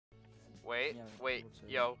Wait, Yeah, wait,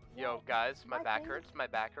 we'll yo, guys, my My back thing is- hurts, my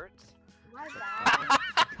back hurts. My bad.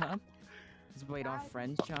 Come. Just wait on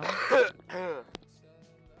friends, John.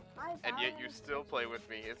 My And yet you bad. still play with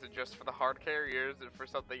me. Is it just for the hard carriers and for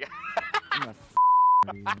something? I'm gonna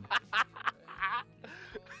you.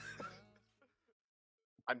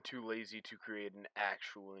 I'm too lazy to create an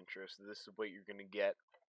actual interest. This is what you're gonna get.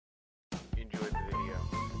 Enjoy the video.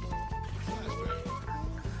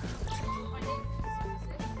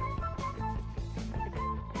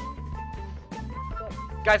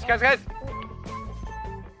 Guys!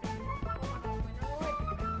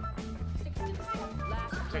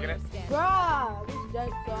 Taking it. Bruh, this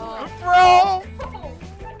dead sucks. Bro!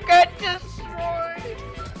 Get destroyed!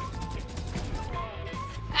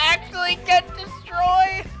 Actually get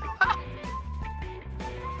destroyed!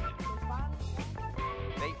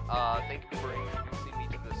 Thank you for introducing me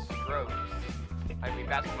to the strokes. I mean,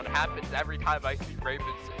 that's what happens every time I see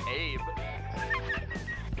Raven's aim.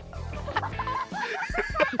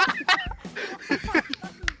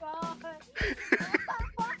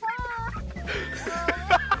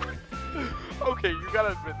 Okay, you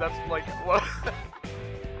gotta admit, that's like, what?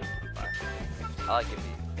 I like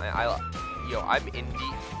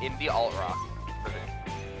indie. I'm indie alt-rock.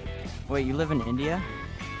 Wait, you live in India?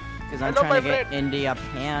 Because I'm Hello, trying to my get friend. India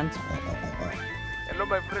pants. Hello,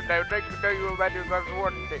 my friend, I would like to tell you about your guys'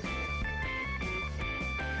 one thing.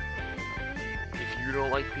 If you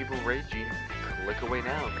don't like people raging, click away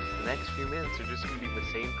now, because the next few minutes are just going to be the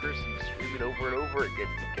same person screaming over and over again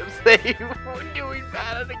because they were doing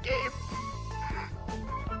bad at the game.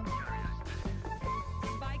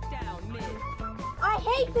 Spike down mid. I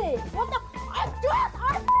hate this. What the?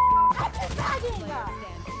 I'm exercising. Player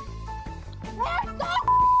standing. They're so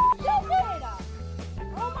stupid.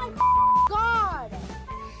 Oh my god.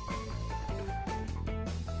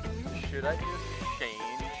 Should I just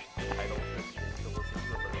change the title of this stream to listen to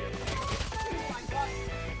the video?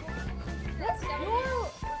 This dude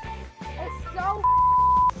is so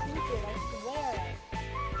stupid. I swear.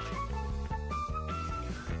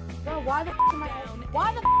 Bro, why the am I? Why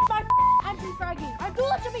the am I anti-fragging? I do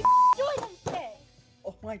let you be doing this shit.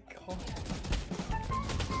 Oh my god.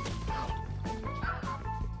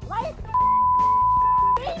 Why is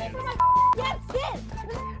waiting for my get sit?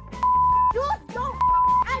 Dude, don't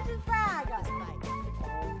anti-frag.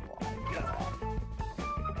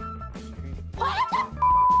 What the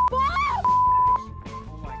fuck?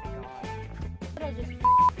 Oh my god. I just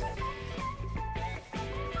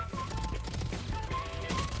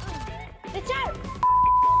it's out.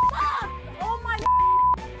 Fuck! Oh my.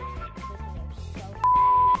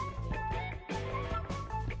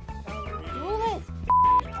 Do this.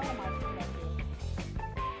 Oh my.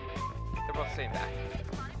 They're both saying that.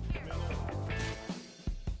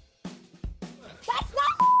 That's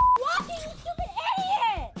not walking, you stupid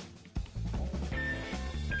idiot!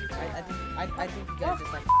 I think you guys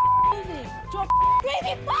just like. Easy. Drop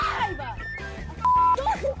 3v5! Dude,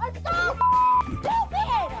 I'm so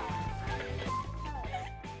stupid!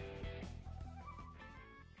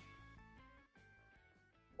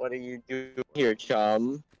 What are you doing here,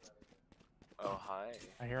 chum? Oh, hi.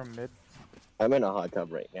 I hear him mid. I'm in a hot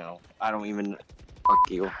tub right now. I don't even. Fuck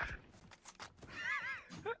you.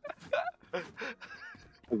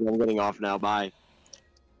 I'm getting off now. Bye.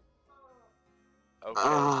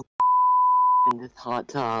 Okay. In this hot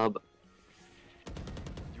tub.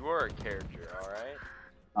 You are a character, alright?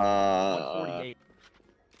 148.